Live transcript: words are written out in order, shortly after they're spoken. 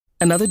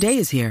Another day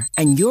is here,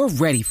 and you're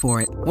ready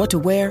for it. What to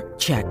wear?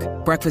 Check.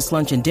 Breakfast,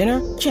 lunch, and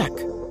dinner? Check.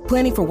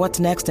 Planning for what's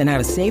next and how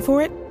to save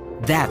for it?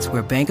 That's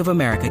where Bank of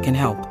America can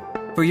help.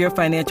 For your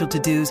financial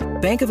to-dos,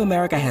 Bank of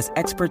America has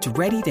experts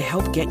ready to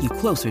help get you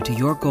closer to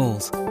your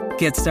goals.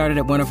 Get started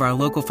at one of our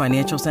local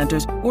financial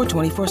centers or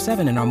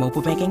 24/7 in our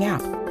mobile banking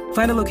app.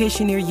 Find a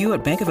location near you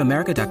at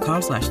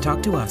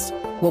bankofamerica.com/talktous.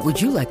 What would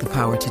you like the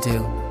power to do?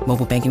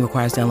 Mobile banking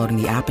requires downloading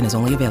the app and is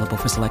only available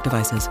for select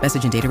devices.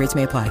 Message and data rates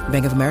may apply.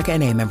 Bank of America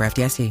N.A., member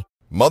FDIC.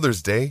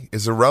 Mother's Day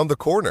is around the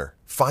corner.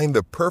 Find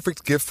the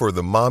perfect gift for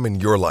the mom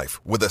in your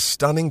life with a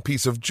stunning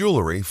piece of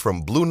jewelry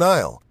from Blue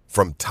Nile.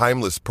 From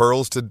timeless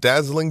pearls to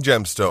dazzling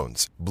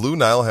gemstones, Blue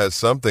Nile has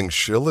something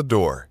she'll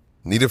adore.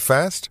 Need it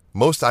fast?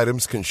 Most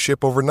items can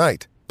ship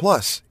overnight.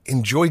 Plus,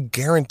 enjoy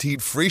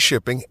guaranteed free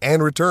shipping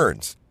and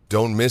returns.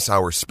 Don't miss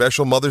our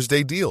special Mother's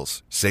Day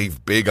deals.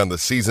 Save big on the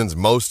season's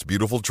most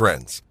beautiful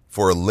trends.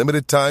 For a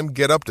limited time,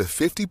 get up to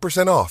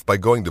 50% off by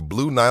going to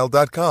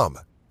BlueNile.com.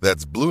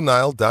 That's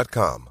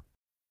BlueNile.com.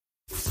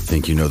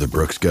 Think you know the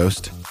Brooks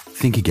Ghost?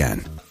 Think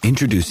again.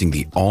 Introducing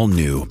the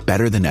all-new,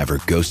 better-than-ever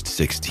Ghost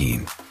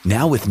 16.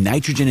 Now with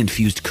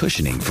nitrogen-infused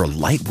cushioning for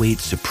lightweight,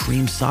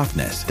 supreme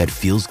softness that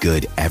feels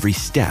good every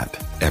step,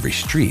 every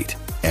street,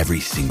 every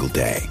single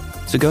day.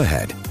 So go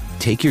ahead,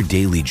 take your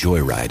daily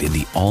joyride in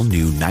the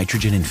all-new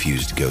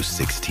nitrogen-infused Ghost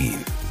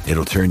 16.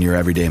 It'll turn your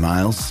everyday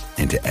miles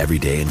into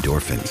everyday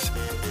endorphins.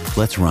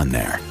 Let's run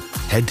there.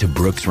 Head to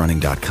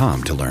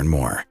brooksrunning.com to learn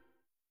more.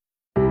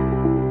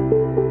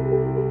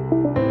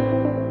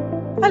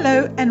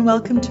 Hello and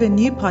welcome to a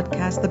new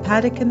podcast, The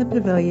Paddock and the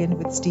Pavilion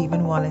with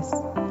Stephen Wallace.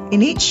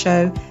 In each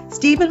show,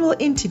 Stephen will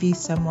interview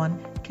someone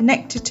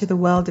connected to the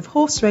world of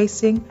horse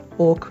racing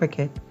or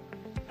cricket.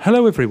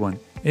 Hello everyone.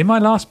 In my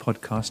last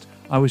podcast,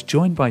 I was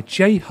joined by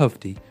Jay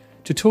Hovde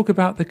to talk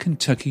about the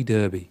Kentucky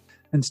Derby.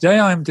 And today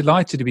I am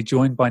delighted to be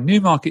joined by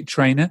Newmarket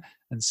trainer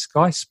and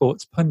Sky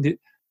Sports pundit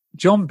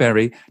John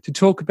Berry to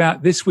talk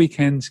about this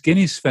weekend's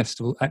Guineas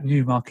Festival at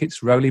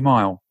Newmarket's Rowley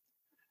Mile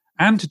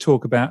and to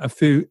talk about a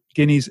few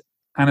Guineas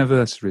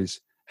anniversaries.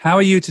 How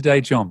are you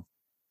today, John?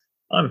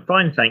 I'm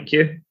fine, thank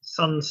you.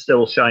 Sun's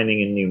still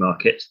shining in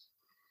Newmarket.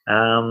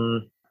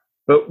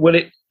 But will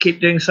it keep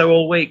doing so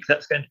all week?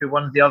 That's going to be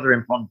one of the other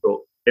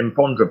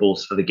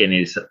imponderables for the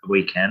Guineas at the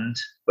weekend.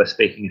 We're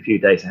speaking a few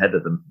days ahead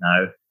of them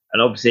now.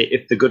 And obviously,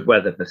 if the good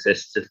weather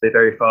persists, it'll be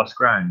very fast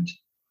ground,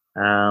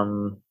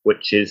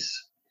 which is,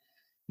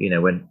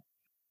 when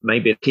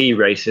maybe a key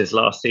race is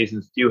last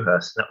season's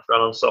Dewhurst, and that was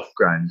run on soft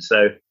ground.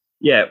 So,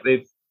 yeah,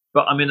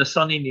 but I'm in a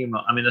sunny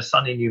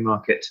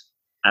Newmarket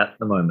at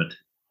the moment.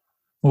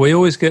 We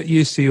always get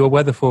used to your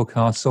weather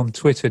forecasts on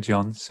Twitter,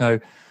 John. So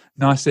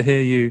nice to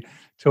hear you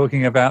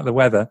talking about the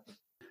weather.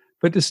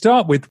 But to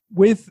start with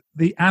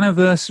the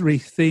anniversary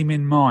theme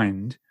in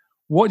mind,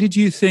 what did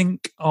you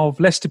think of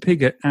Lester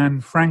Piggott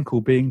and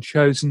Frankel being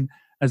chosen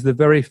as the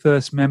very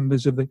first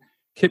members of the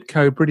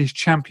Kipco British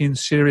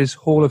Champions Series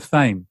Hall of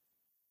Fame?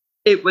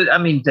 They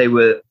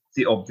were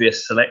the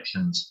obvious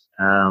selections.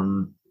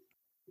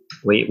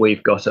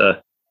 We've got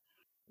a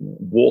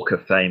Walk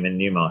of Fame in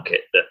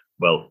Newmarket that,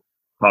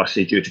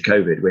 partially due to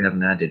COVID, we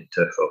haven't added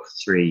to for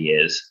 3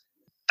 years,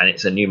 and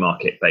it's a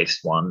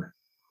Newmarket-based one.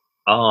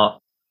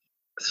 Our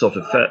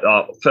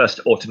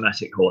first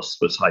automatic horse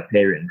was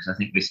Hyperion, because I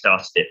think we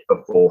started it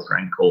before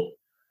Frankel.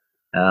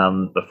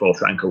 Before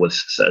Frankel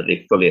was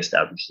certainly fully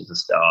established as a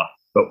star,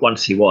 but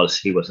once he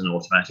was an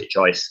automatic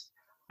choice,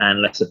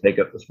 and Lester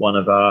Piggott was one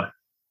of our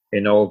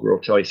inaugural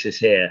choices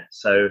here.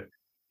 So,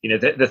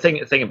 the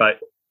thing about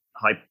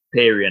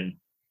Hyperion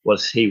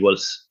was he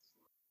was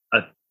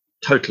a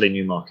totally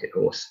Newmarket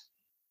horse,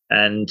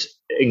 and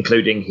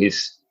including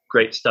his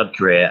great stud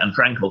career. And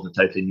Frankel's a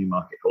totally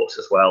Newmarket horse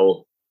as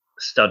well.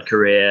 Stud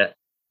career,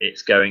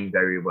 it's going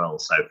very well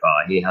so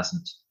far. He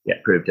hasn't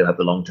yet proved to have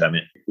the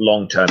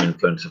long-term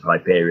influence of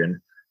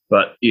Hyperion.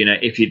 But,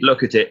 if you'd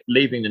look at it,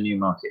 leaving the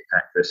Newmarket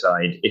factor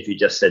aside, if you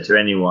just said to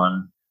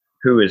anyone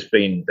who has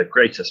been the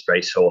greatest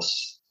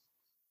racehorse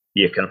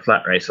you can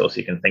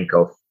think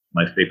of,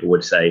 most people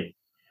would say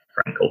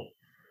Frankel.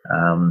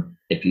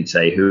 If you'd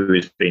say who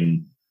has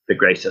been the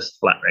greatest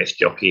flat race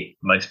jockey,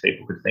 most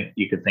people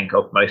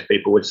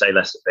would say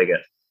Lester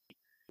Piggott.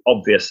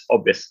 Obvious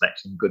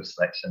selection, good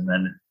selection,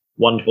 and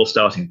wonderful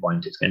starting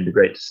point. It's going to be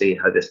great to see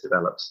how this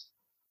develops.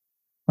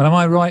 Well, am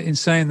I right in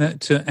saying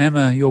that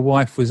Emma, your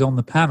wife, was on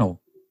the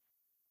panel?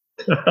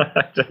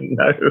 I don't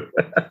know.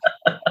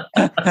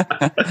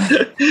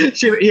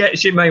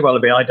 she may well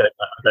be. I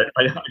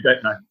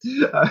don't know.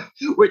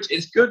 Which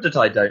is good that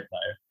I don't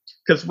know,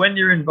 because when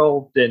you're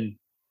involved in,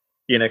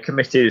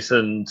 committees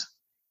and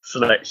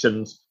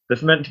selections,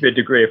 there's meant to be a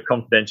degree of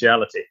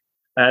confidentiality.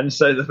 And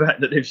so the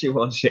fact that if she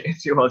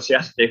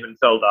hasn't even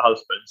told her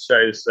husband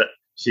shows that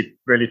she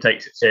really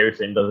takes it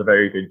seriously and does a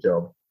very good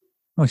job.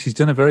 Well, she's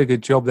done a very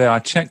good job there. I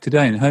checked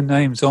today, and her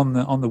name's on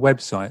the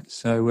website.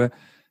 So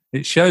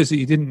it shows that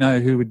you didn't know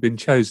who had been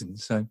chosen.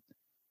 So,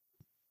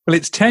 well,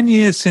 it's 10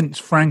 years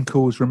since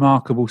Frankel's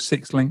remarkable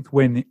 6-length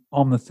win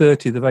on the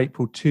 30th of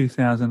April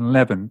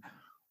 2011.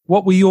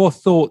 what were your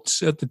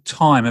thoughts at the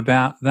time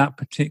about that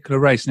particular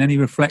race, and any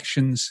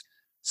reflections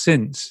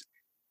since?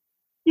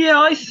 Yeah,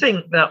 I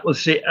think that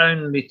was the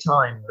only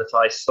time that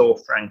I saw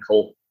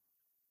Frankel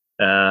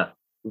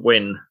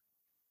win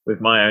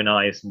with my own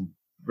eyes,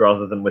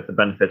 rather than with the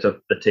benefit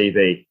of the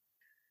TV.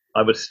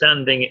 I was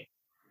standing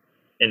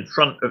in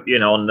front of,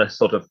 on the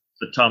sort of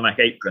the tarmac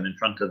apron in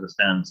front of the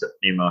stands at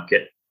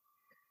Newmarket.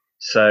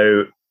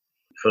 So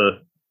for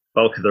the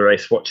bulk of the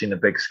race, watching the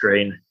big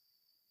screen.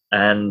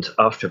 And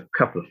after a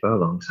couple of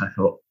furlongs, I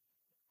thought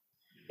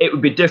it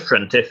would be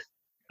different if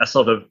a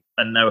sort of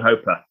a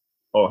no-hoper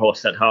or a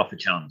horse had half a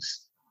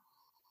chance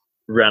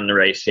ran the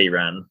race he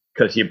ran,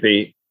 because you'd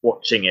be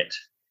watching it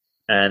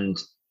and,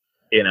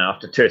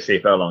 after 2 or 3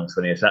 furlongs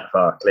when he was that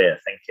far clear,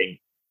 thinking,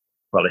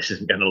 well, this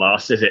isn't going to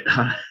last, is it?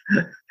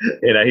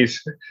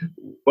 He's,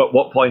 at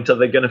what point are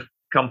they going to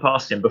come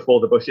past him?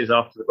 Before the bushes,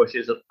 after the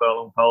bushes, at the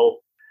furlong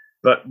pole?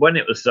 But when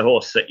it was the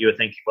horse that you were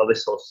thinking, well,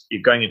 this horse,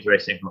 you're going into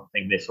racing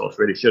thinking this horse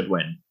really should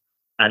win,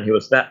 and he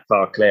was that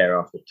far clear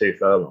after 2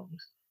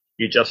 furlongs,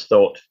 you just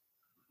thought,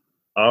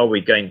 are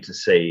we going to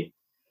see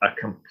a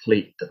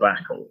complete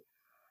debacle?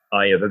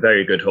 I have a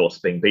very good horse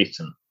being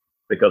beaten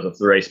because of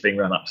the race being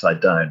run upside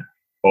down?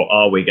 Or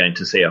are we going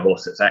to see a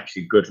horse that's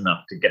actually good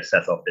enough to get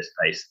set off this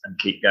pace and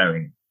keep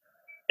going?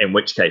 In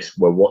which case,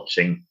 we're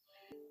watching,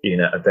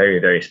 a very,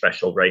 very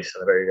special race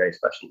and a very, very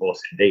special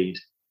horse indeed.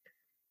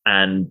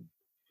 And,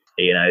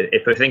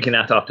 if we're thinking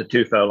that after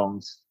 2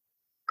 furlongs,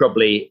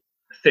 probably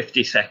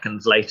 50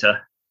 seconds later,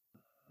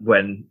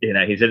 when,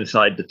 he's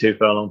inside the 2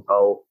 furlong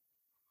pole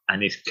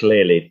and he's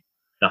clearly,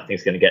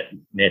 nothing's going to get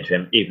near to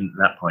him, even at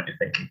that point, you're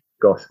thinking,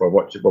 gosh, we're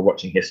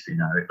watching history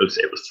now. It was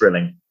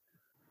thrilling.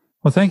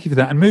 Well, thank you for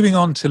that. And moving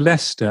on to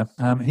Leicester,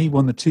 he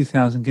won the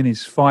 2,000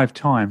 Guineas 5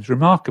 times,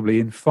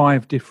 remarkably in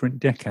 5 different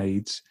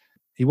decades.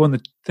 He won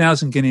the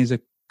 1,000 Guineas a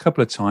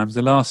couple of times,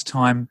 the last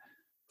time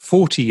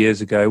 40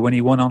 years ago when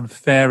he won on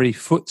Fairy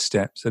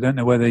Footsteps. I don't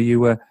know whether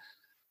you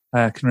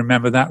can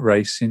remember that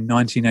race in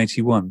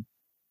 1981.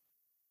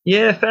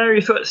 Yeah,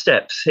 Fairy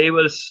Footsteps. He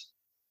was,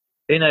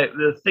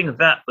 the thing of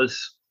that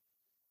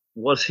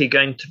was he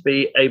going to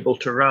be able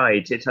to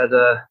ride? It had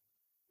a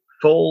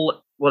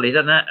fall, he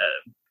had a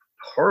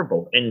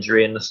horrible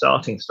injury in the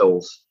starting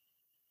stalls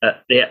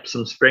at the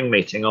Epsom Spring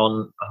meeting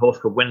on a horse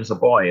called Windsor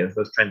Boy, who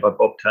was trained by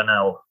Bob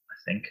Turnell, I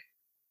think.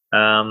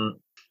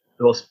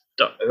 Who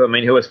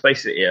was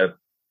basically a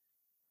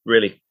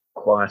really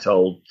quiet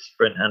old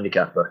sprint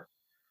handicapper.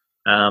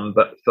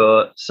 But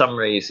for some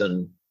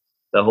reason,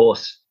 the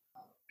horse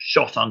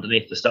shot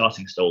underneath the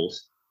starting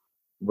stalls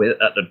with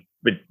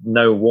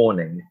no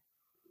warning,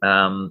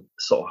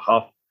 sort of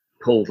half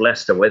pulled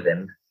Leicester with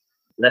him.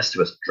 Leicester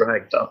was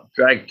dragged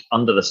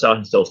under the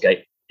starting stalls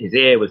gate. His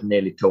ear was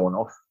nearly torn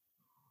off.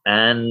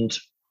 And,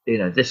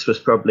 this was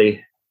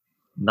probably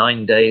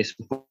 9 days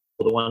before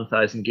the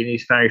 1,000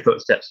 Guineas. Fairy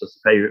Footsteps was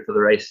the favourite for the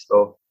race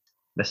for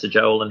Mr.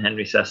 Joel and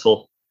Henry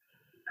Cecil.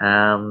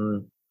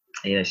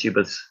 She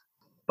was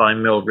by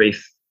Mill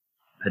Reef.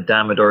 Her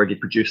dam had already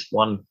produced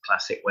one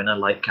classic winner,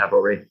 Light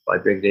Cavalry, by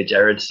Brigadier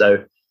Gerard.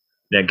 So,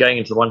 going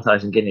into the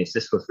 1,000 Guineas,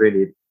 this was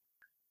really,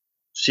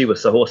 she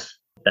was the horse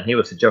and he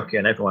was the jockey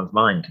on everyone's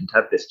mind. And to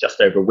have this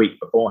just over a week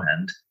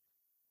beforehand,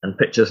 and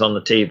pictures on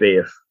the TV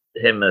of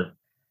him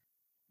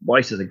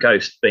white as a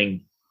ghost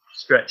being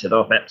stretchered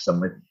off Epsom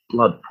with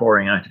blood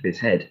pouring out of his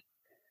head.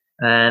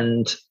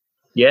 And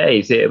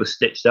his ear was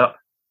stitched up,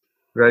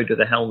 rode with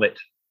a helmet,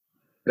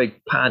 big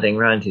padding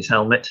round his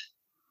helmet,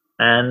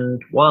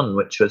 and won,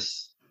 which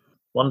was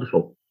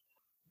wonderful.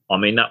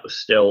 That was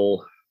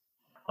still,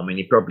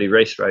 he probably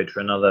race rode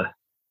for another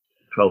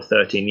 12,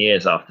 13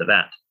 years after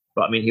that.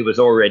 But he was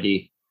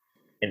already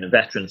in the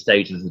veteran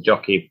stage as a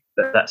jockey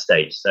at that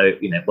stage. So,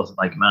 it wasn't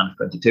like a man of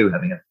 22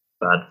 having a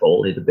bad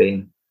fall. He'd have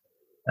been,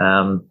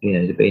 well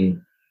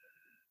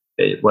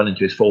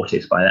into his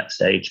 40s by that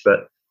stage.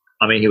 But,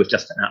 he was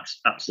just an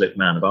absolute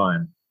man of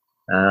iron.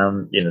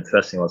 The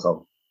first thing was a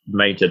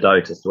major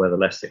doubt as to whether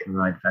Leicester can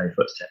ride Fairy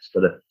Footsteps.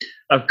 But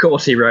of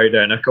course he rode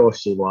her, and of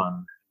course she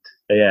won.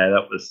 Yeah,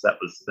 that was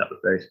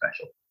very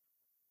special.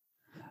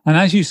 And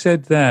as you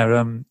said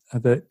there,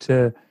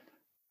 that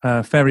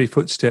Fairy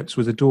Footsteps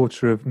was a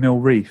daughter of Mill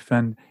Reef,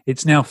 and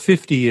it's now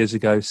 50 years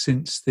ago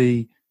since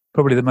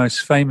probably the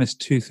most famous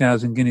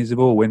 2,000 Guineas of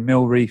all, when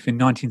Mill Reef in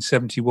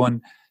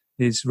 1971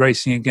 is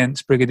racing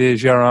against Brigadier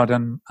Gerard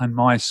and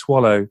My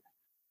Swallow.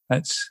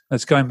 That's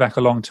going back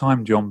a long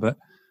time, John, but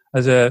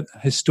as a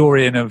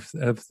historian of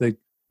the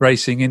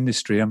racing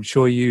industry, I'm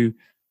sure you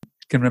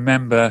can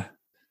remember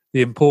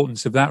the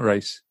importance of that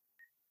race.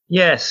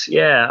 Yes,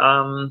 yeah.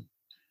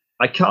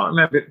 I can't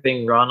remember it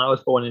being run. I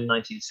was born in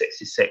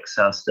 1966,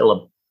 so I was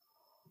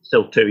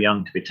still too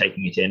young to be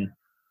taking it in.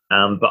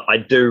 But I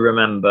do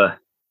remember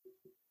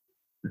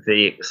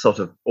the sort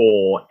of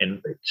awe in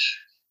which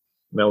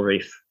Mill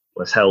Reef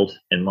was held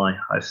in my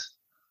house,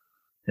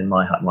 in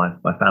my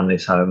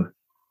family's home.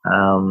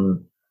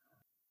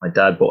 My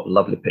dad bought a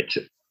lovely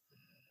picture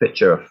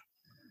of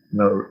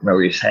Mill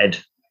Reef's head,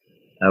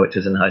 which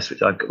is in the house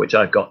which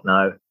I've got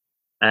now.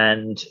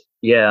 And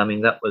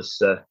that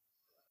was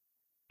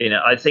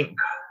I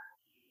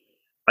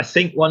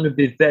think one would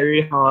be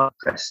very hard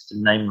pressed to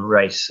name a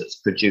race that's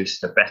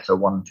produced a better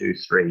 1, 2,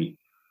 3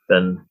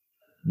 than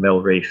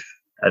Millreef,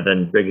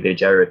 than Brigadier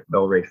Gerard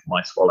Millreef,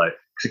 My Swallow.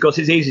 Because of course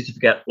it's easy to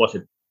forget what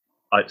an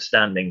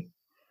outstanding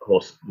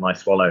horse My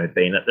Swallow had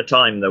been. At the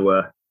time there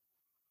were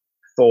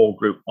 4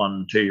 Group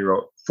 1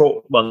 2-year-old.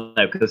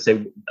 Because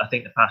I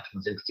think the pattern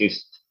was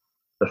introduced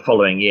the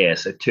following year,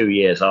 so 2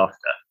 years after.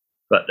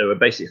 But there were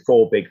basically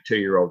 4 big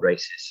 2-year-old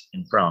races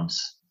in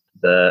France.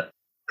 The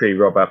Prix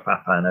Robert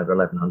Papin over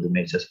 1,100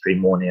 metres, Prix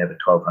Morny over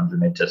 1,200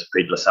 metres,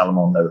 Prix de la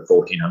Salamande over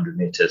 1,400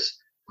 metres,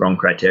 Grand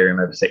Criterium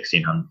over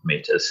 1,600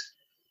 metres.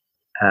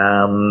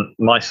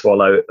 My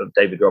Swallow, of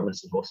David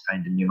Robinson, horse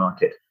trained in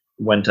Newmarket,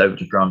 went over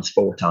to France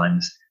 4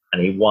 times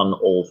and he won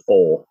all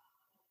 4.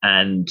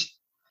 And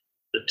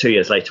 2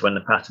 years later, when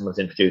the pattern was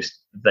introduced,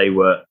 they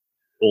were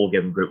all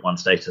given Group 1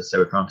 status.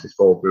 So France's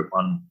 4 Group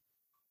 1.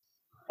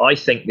 I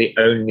think the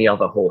only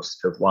other horse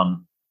to have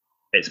won,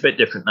 it's a bit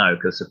different now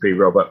because the Prix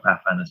Robert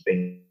Papin has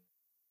been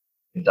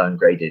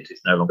downgraded.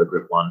 It's no longer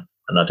Group 1.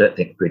 And I don't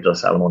think Prix de la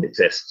Salamande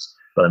exists.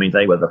 But I mean,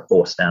 they were the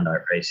 4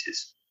 standout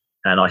races.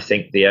 And I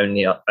think the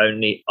only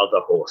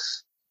other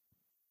horse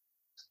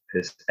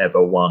who's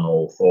ever won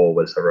all 4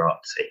 was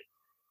Horazzi.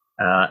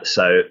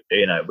 So,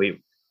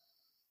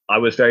 I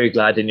was very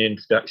glad in the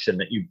introduction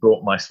that you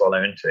brought My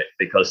Swallow into it,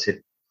 because if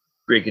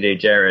Brigadier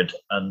Gerard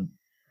and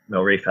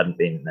Millreef hadn't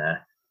been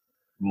there,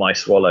 My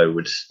Swallow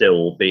would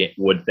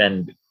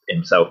then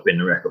himself be in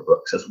the record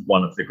books as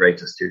one of the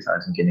greatest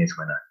 2,000 guineas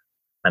winner.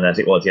 And as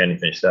it was, he only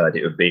finished third.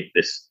 It would be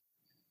this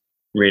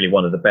really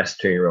one of the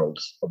best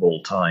 2-year-olds of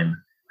all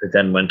time, who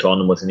then went on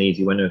and was an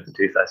easy winner of the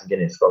 2,000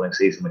 guineas following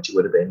season, which it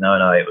would have been.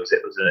 No, it was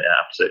an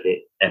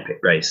absolutely epic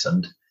race.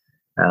 And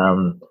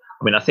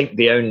I think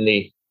the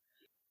only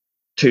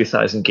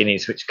 2,000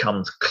 guineas which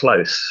comes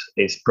close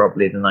is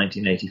probably the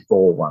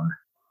 1984 one.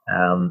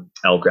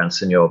 El Gran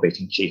Senor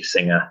beating Chief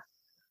Singer,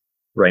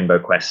 Rainbow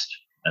Quest,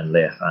 and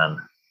Leofan.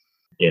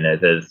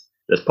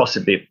 There's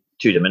possibly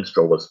Tudor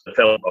Minstrel was the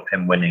film of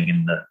him winning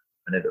in the,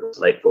 I think it was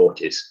late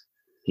 40s.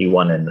 He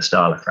won in the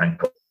style of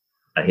Frankel.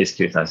 His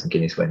 2,000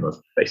 guineas win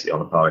was basically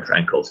on a par with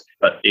Frankel's.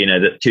 But,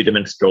 the Tudor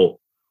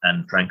Minstrel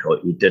and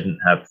Frankel, you didn't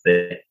have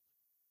the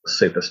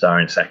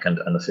superstar in second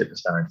and the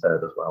superstar in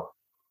third as well.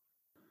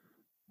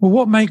 Well,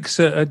 what makes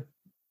a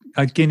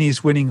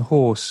Guineas winning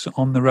horse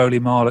on the Roly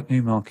Mile at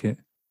Newmarket?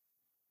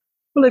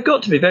 Well, they've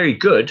got to be very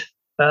good.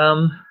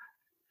 Number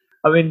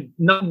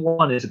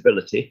 1 is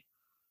ability.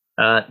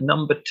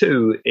 Number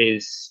 2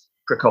 is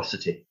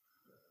precocity.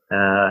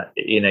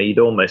 You'd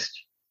almost,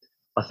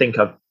 I think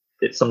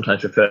it's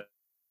sometimes referred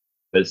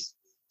as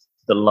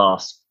the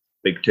last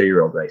big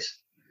 2-year-old race,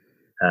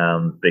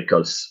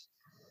 because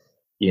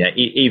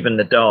even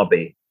the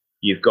Derby,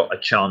 you've got a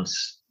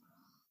chance.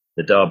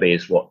 The Derby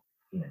is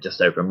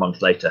just over a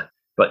month later,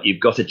 but you've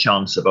got a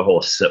chance of a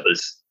horse that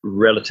was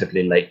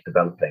relatively late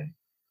developing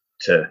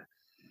to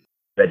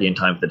ready in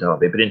time for the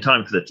Derby, but in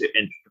time for the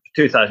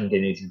 2,000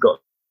 guineas, you've got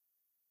to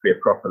be a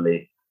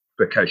properly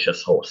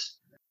precocious horse.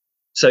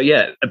 So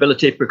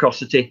ability,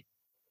 precocity.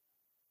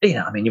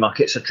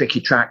 Newmarket's a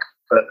tricky track,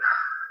 but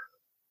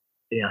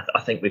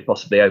I think we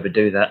possibly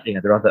overdo that.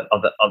 There are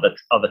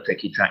other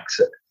tricky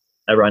tracks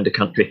around the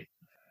country.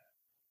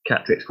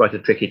 Catterick's quite a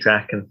tricky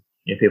track, and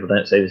people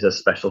don't say there's a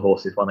special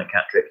horses one at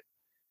Catterick.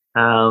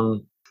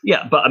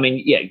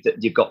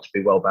 You've got to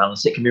be well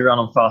balanced. It can be run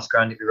on fast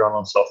ground, it can be run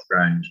on soft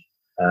ground.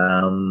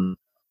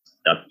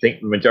 I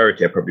think the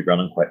majority are probably run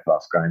on quite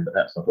fast ground, but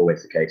that's not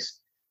always the case.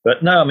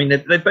 But no,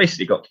 they've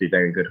basically got to be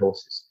very good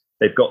horses.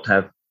 They've got to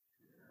have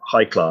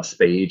high class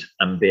speed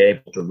and be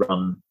able to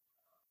run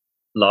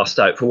last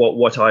out for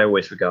what I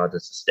always regard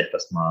as the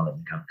stiffest mile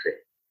in the country.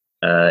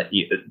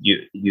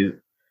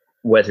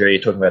 Whether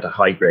you're talking about a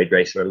high grade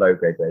race or a low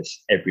grade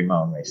race, every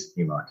mile race at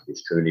Newmarket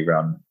is truly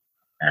run,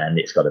 and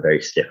it's got a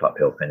very stiff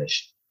uphill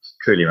finish. It's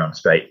truly run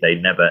straight. They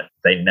never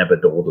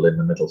dawdle in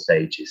the middle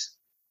stages.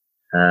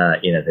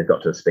 They've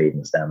got to have speed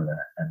and stamina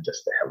and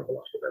just a hell of a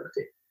lot of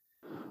ability.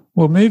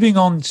 Well, moving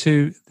on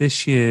to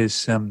this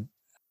year's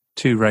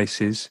 2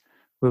 races,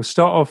 we'll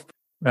start off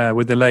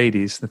with the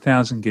ladies, the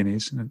 1,000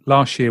 guineas.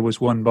 Last year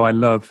was won by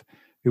Love,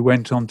 who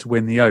went on to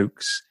win the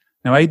Oaks.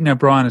 Now, Aidan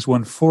O'Brien has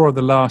won 4 of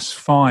the last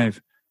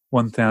 5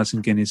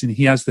 1,000 guineas, and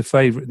he has the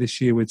favourite this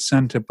year with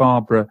Santa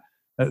Barbara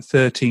at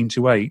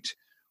 13-8.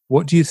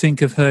 What do you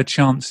think of her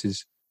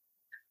chances?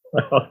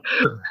 I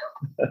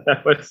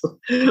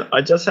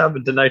just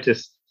happened to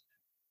notice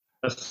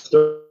a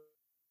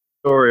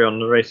story on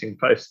the Racing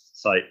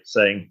Post site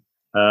saying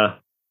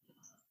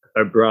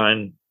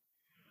O'Brien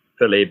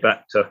filly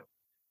back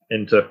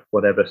into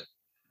whatever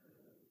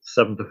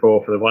 7-4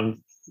 for the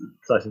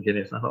 1,000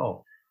 guineas. I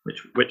thought,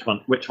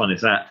 which one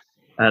is that?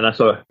 And I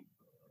thought,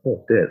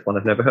 oh dear, it's one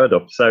I've never heard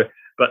of. So,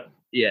 but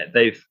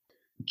they've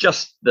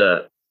just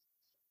the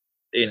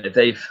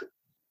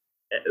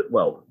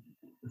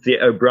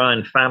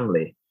O'Brien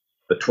family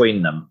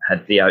between them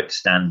had the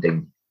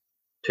outstanding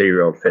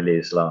 2-year-old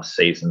fillies last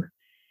season,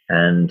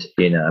 and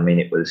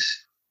it was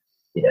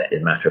a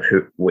matter of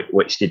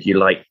which did you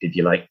like? Did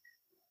you like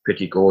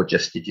Pretty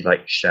Gorgeous? Did you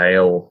like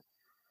Shale?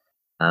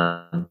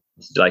 Did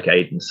you like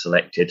Aiden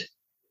Selected?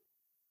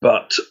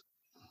 But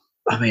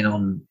I mean,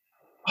 on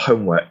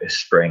homework this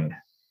spring,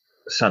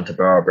 Santa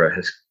Barbara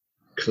has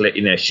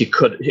clearly, she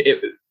could.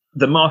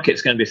 The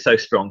market's going to be so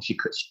strong.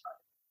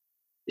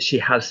 She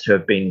has to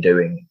have been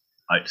doing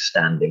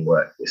outstanding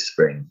work this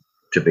spring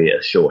to be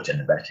as short in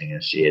the betting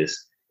as she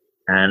is,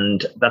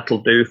 and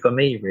that'll do for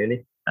me,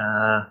 really.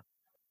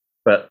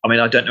 But I mean,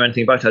 I don't know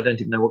anything about her. I don't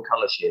even know what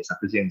colour she is. I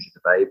presume she's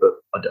a bay, but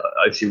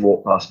if she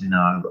walked past me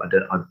now, I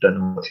don't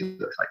know what she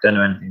looks like. I don't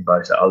know anything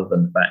about her other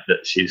than the fact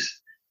that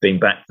she's been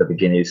back for the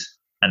Guineas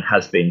and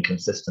has been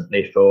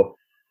consistently for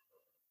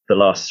the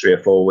last 3 or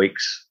 4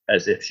 weeks,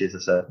 as if she's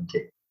a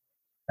certainty.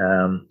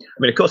 I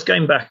mean, of course,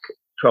 going back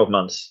 12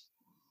 months,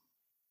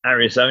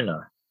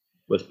 Arizona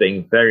was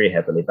being very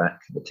heavily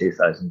backed for the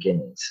 2,000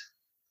 Guineas,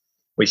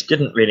 which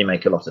didn't really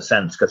make a lot of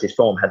sense because his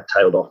form had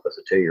tailed off as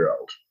a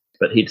 2-year-old.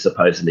 But he'd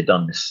supposedly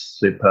done this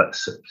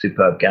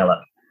superb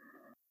gallop.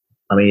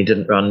 I mean, he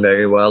didn't run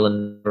very well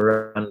and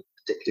ran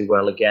particularly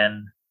well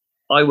again.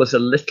 I was a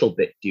little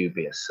bit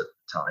dubious at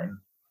the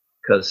time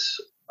because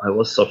I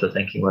was sort of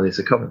thinking, well, he's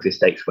a Coventry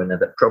Stakes winner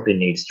that probably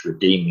needs to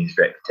redeem his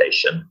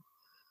reputation.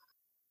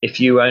 If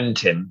you owned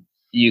him,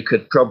 you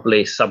could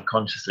probably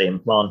subconsciously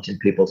implant in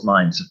people's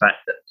minds the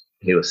fact that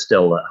he was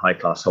still a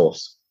high-class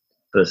horse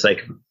for the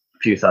sake of a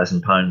few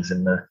 £1,000s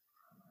in the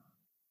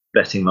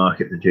betting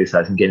market for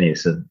 2,000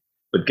 Guineas, and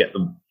would get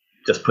them,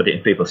 just put it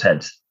in people's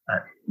heads.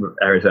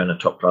 Arizona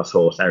top-class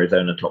horse,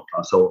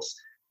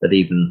 that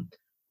even,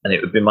 and it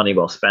would be money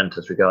well spent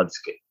as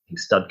regards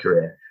his stud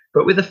career.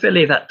 But with a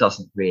filly, that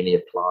doesn't really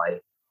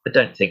apply. I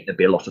don't think there'd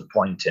be a lot of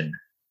point in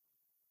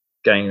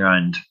going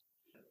around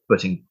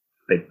putting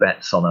big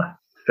bets on a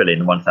filly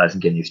in 1,000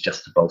 Guineas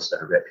just to bolster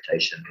her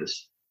reputation,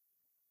 because,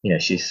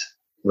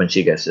 when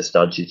she gets to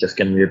stud, she's just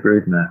going to be a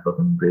broodmare for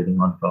them, breeding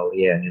one foal a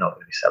year, and you're not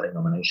going to be selling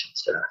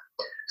nominations to her.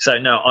 So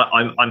no,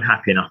 I'm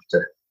happy enough to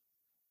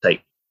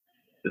take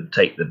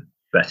the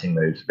betting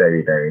moves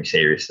very, very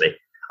seriously.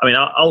 I mean,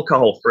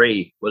 Alcohol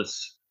Free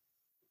was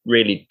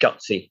really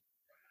gutsy,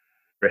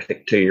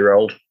 terrific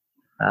 2-year-old,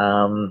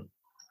 and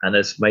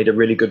has made a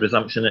really good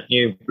resumption at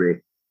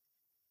Newbury.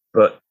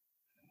 But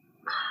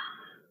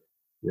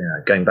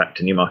going back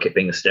to Newmarket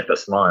being a stepper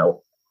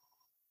smile,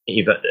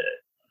 even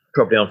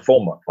probably on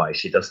form-wise,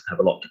 she doesn't have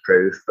a lot to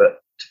prove, but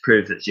to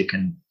prove that she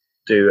can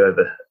do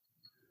over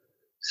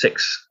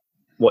 6,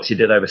 what she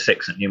did over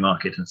 6 at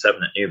Newmarket and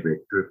 7 at Newbury,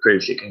 to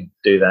prove she can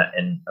do that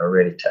in a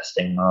really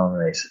testing mile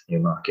race at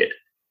Newmarket.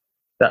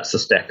 That's a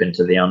step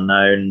into the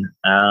unknown.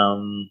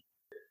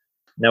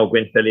 Nell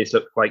Gwyn fillies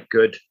look quite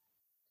good.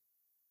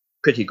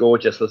 Pretty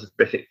Gorgeous was a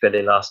terrific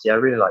filly last year. I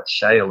really like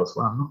Shale as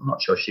well. I'm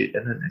not sure I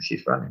don't know if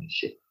she's running, is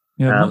she?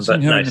 Yeah, but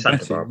no,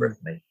 Santa Barbara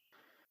for me.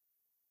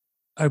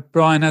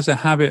 O'Brien has a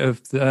habit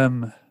of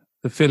the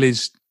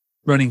fillies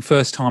running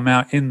first time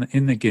out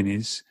in the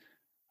Guineas,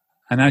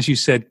 and as you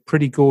said,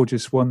 Pretty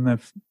Gorgeous won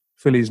the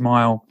fillies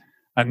mile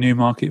at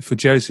Newmarket for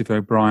Joseph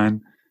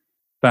O'Brien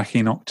back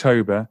in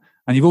October,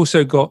 and you've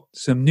also got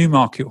some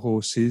Newmarket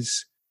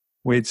horses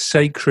with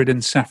Sacred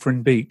and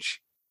Saffron Beach.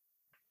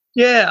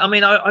 Yeah, I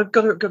mean, I've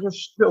got a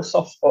real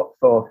soft spot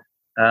for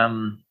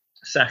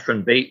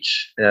Saffron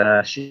Beach.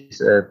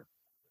 She's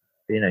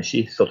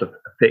she sort of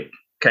a pick.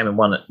 Came and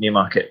won at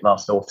Newmarket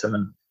last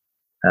autumn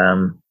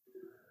and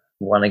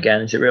won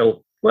again.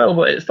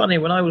 Well, it's funny,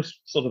 when I was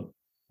sort of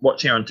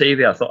watching her on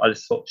TV, I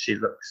just thought she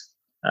looks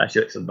a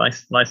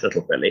nice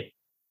little filly.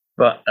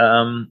 But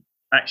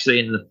actually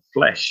in the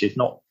flesh, she's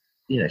not,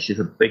 she's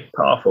a big,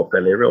 powerful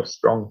filly, a real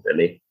strong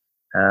filly.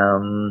 I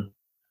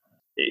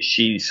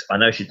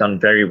know she's done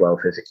very well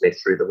physically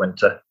through the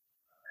winter.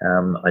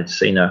 I'd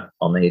seen her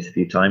on the heath a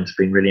few times,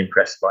 been really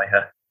impressed by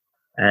her.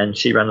 And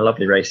she ran a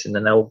lovely race in the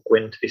Nell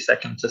Gwyn to be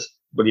second to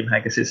William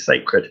Haggis's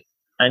Sacred.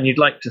 And you'd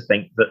like to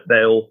think that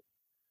they'll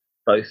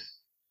both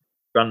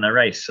run their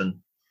race. And,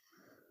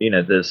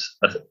 there's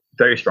a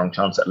very strong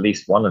chance at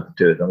least one of the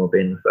two of them will be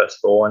in the first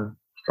 4, and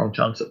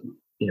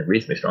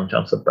reasonably strong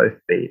chance of both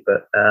be.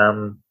 But,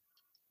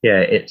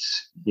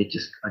 you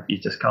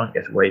just can't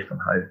get away from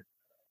how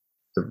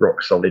the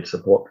rock-solid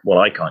support. Well,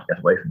 I can't get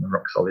away from the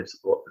rock-solid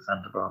support for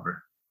Santa Barbara.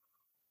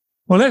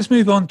 Well, let's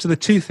move on to the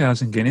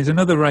 2,000 Guineas,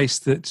 another race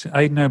that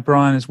Aidan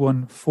O'Brien has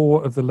won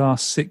 4 of the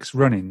last 6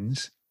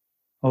 run-ins,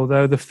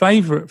 although the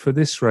favourite for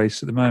this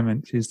race at the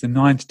moment is the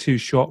 9-2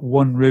 shot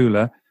One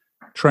Ruler,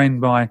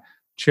 trained by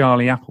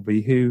Charlie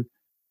Appleby, who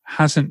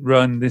hasn't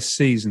run this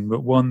season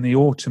but won the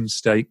Autumn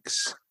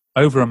Stakes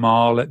over a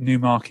mile at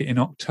Newmarket in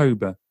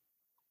October.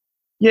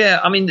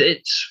 Yeah, I mean,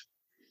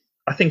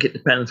 I think it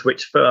depends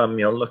which firm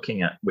you're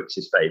looking at, which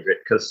is favourite,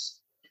 because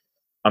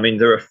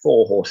there are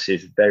 4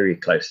 horses very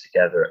close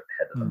together at the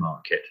head of the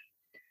market,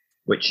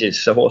 which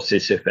is the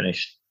horses who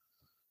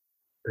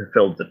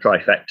filled the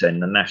trifecta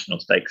in the National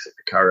Stakes at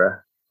the Curragh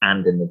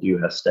and in the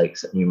Dewhurst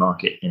Stakes at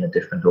Newmarket in a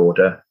different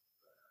order,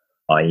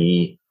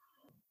 i.e.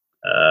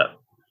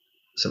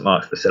 St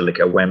Mark's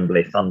Basilica,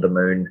 Wembley, Thunder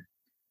Moon,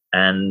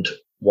 and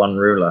One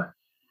Ruler,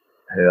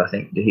 who I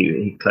think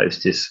he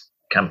closed his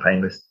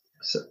campaign with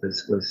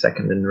was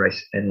second in the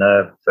race in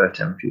the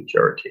Furtem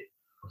Futurity,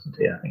 wasn't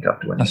he? I think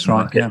after winning. That's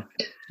right.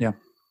 Yeah.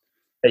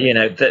 You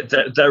know,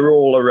 they're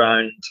all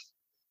around.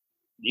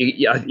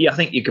 I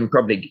think you can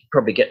probably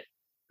get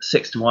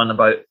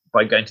 6-1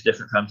 by going to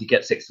different firms. You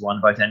get 6-1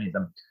 about any of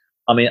them.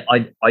 I mean,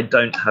 I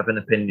don't have an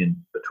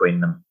opinion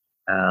between them.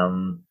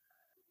 You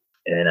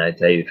know,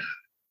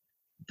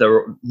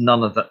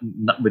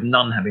 with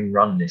none having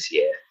run this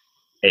year,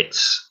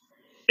 it's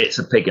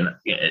a pig in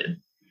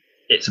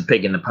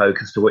the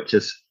poke as to which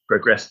has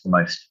progressed the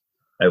most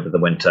over the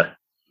winter.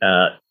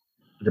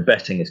 The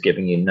betting is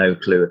giving you no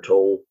clue at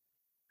all.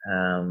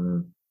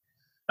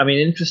 I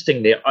mean,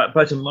 interestingly,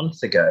 about a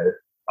month ago,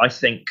 I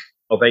think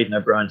of Aidan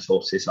O'Brien's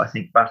horses, I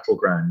think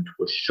Battleground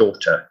was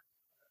shorter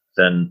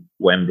than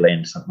Wembley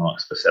and St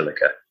Mark's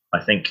Basilica.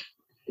 I think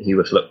he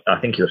was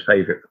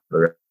favourite for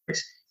the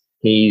race.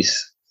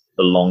 He's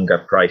the longer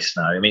price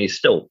now. I mean, he's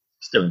still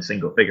in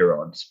single figure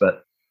odds,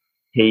 but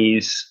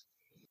he's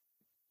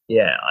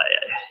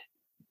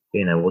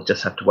we'll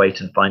just have to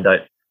wait and find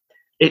out.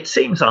 It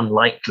seems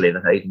unlikely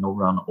that Aidan will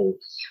run all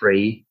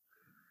three.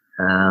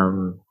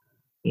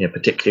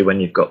 Particularly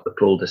when you've got the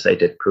Poule de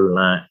Cédric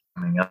Poulain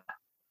coming up.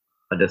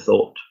 I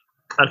thought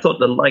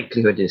the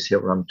likelihood is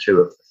he'll run 2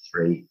 of the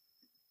 3,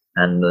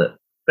 and the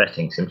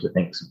betting seems to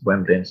think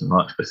Wembley and St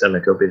Mark's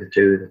Basilica will be the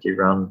 2 that he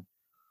run.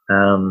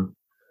 I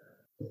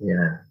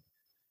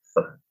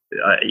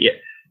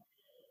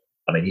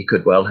mean, he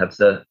could well have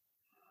the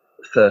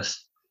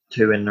first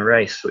 2 in the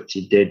race, which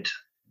he did,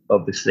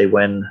 obviously,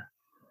 when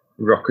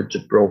Rock of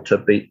Gibraltar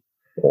beat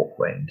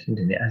Walkway,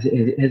 didn't he?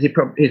 He's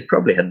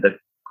probably had the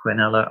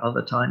Quinella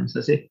other times,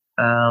 has he?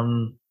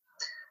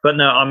 But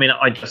no, I mean,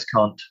 I just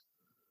can't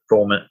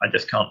form an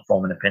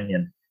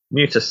opinion.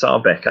 Muta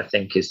Sarbeck, I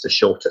think, is the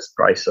shortest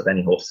price of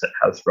any horse that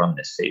has run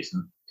this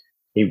season.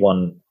 He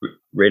won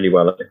really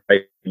well at the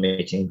great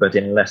meeting, but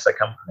in lesser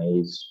company,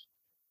 he's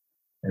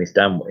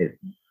down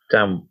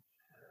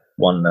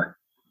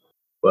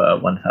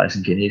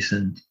 1,000 guineas,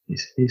 and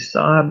he's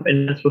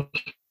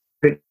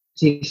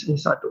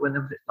like the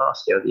winner of it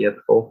last year or the year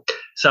before.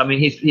 So I mean,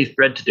 he's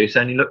bred to do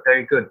so, and he looked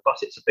very good.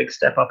 But it's a big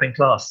step up in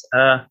class.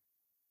 I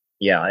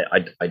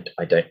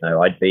don't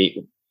know. I'd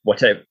be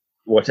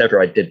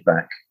whatever I did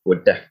back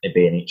would definitely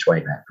be an each way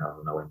bet rather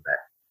than a win bet.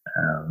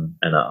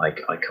 And I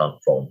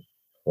can't form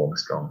a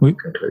strong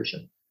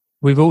conclusion.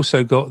 We've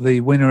also got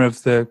the winner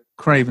of the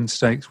Craven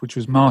Stakes, which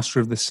was Master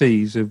of the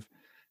Seas of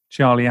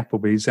Charlie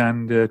Appleby's,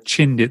 and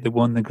Chindit that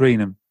won the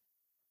Greenham.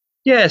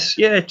 Yes,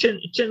 yeah,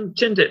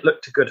 Chindit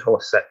looked a good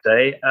horse that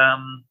day.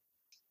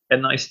 A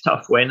nice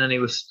tough win, and he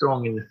was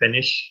strong in the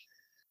finish.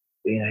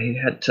 He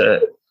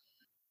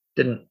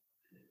didn't,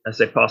 as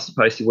they passed the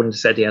post, he wouldn't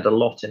have said he had a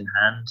lot in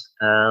hand.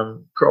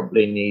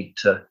 Probably need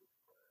to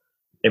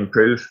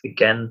improve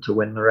again to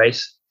win the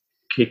race.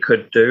 He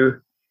could do.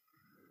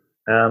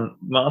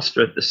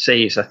 Master of the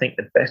Seas, I think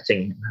the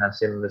betting has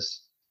him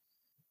as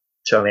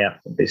Charlie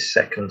Appleby's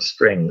second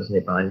string, isn't he,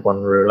 behind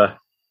One Ruler?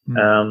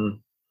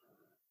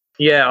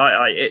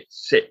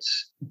 It's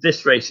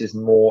this race is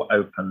more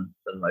open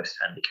than most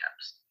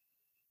handicaps.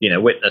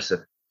 Witness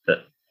of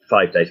that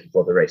 5 days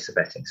before the race, the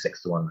betting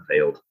 6-1 the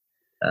field,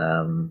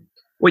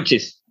 which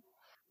is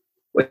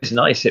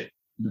nice. We've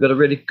got a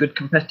really good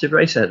competitive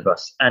race ahead of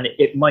us, and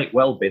it might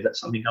well be that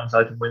something comes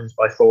out and wins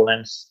by 4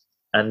 lengths,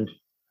 and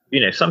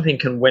something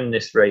can win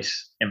this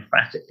race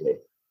emphatically.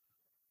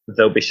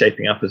 They'll be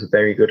shaping up as a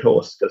very good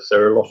horse, because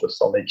there are a lot of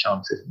solid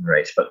chances in the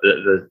race, but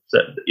there's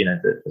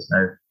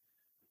no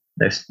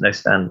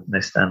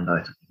standout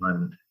at the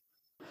moment.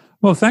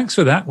 Well, thanks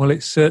for that. Well,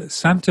 it's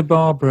Santa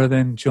Barbara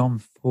then, John,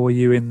 for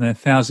you in the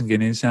 1,000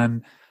 guineas,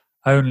 and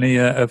only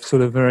a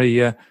sort of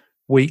very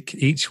weak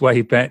each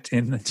way bet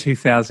in the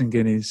 2,000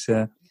 guineas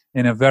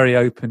in a very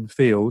open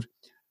field.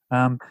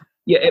 I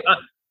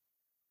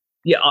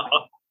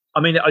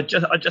mean, I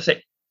just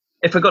say,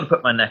 if I got to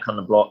put my neck on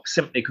the block,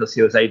 simply because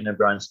he was Aidan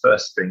O'Brien's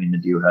first string in the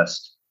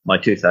Dewhurst, my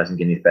 2,000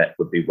 guineas bet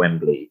would be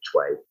Wembley each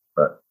way,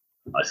 but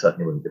I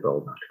certainly wouldn't be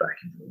bold enough to back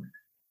him for the win.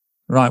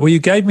 Right. Well, you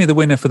gave me the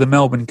winner for the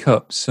Melbourne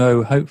Cup,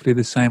 so hopefully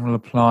the same will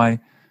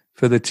apply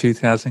for the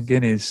 2,000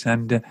 guineas.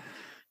 And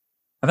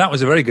that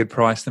was a very good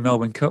price, the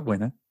Melbourne Cup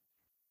winner.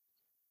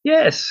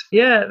 Yes.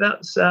 Yeah,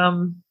 that's... I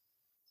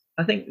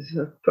think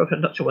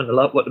I'm not sure what the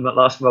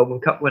last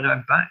Melbourne Cup winner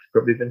I'm back.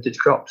 Probably Vintage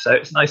Crop. So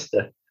it's nice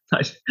to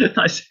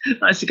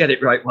get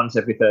it right once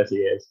every 30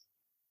 years.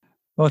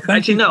 Well,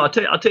 thank you. No, I'll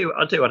tell you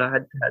what. I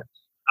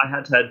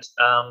had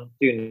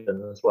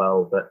Duneton as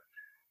well, but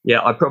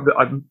yeah, I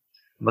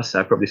must say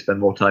I probably spend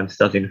more time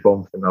studying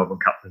form for the Melbourne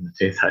Cup than the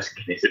 2,000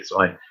 guineas. It's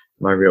my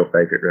real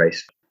favourite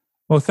race.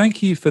 Well,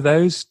 thank you for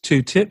those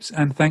 2 tips,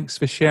 and thanks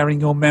for sharing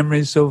your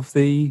memories of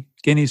the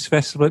Guineas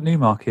Festival at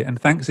Newmarket. And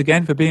thanks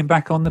again for being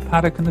back on the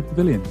Paddock and the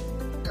Pavilion.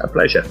 A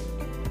pleasure.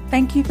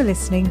 Thank you for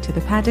listening to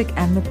the Paddock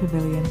and the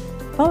Pavilion.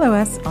 Follow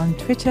us on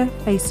Twitter,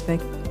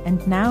 Facebook,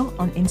 and now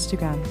on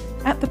Instagram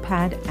at the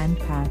Pad and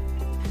Pad.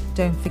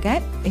 Don't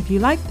forget, if you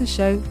like the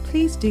show,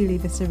 please do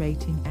leave us a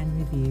rating and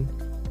review.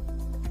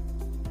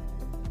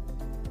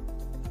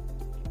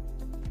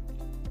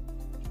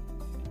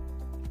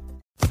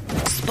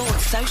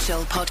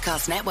 Official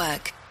Podcast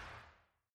Network.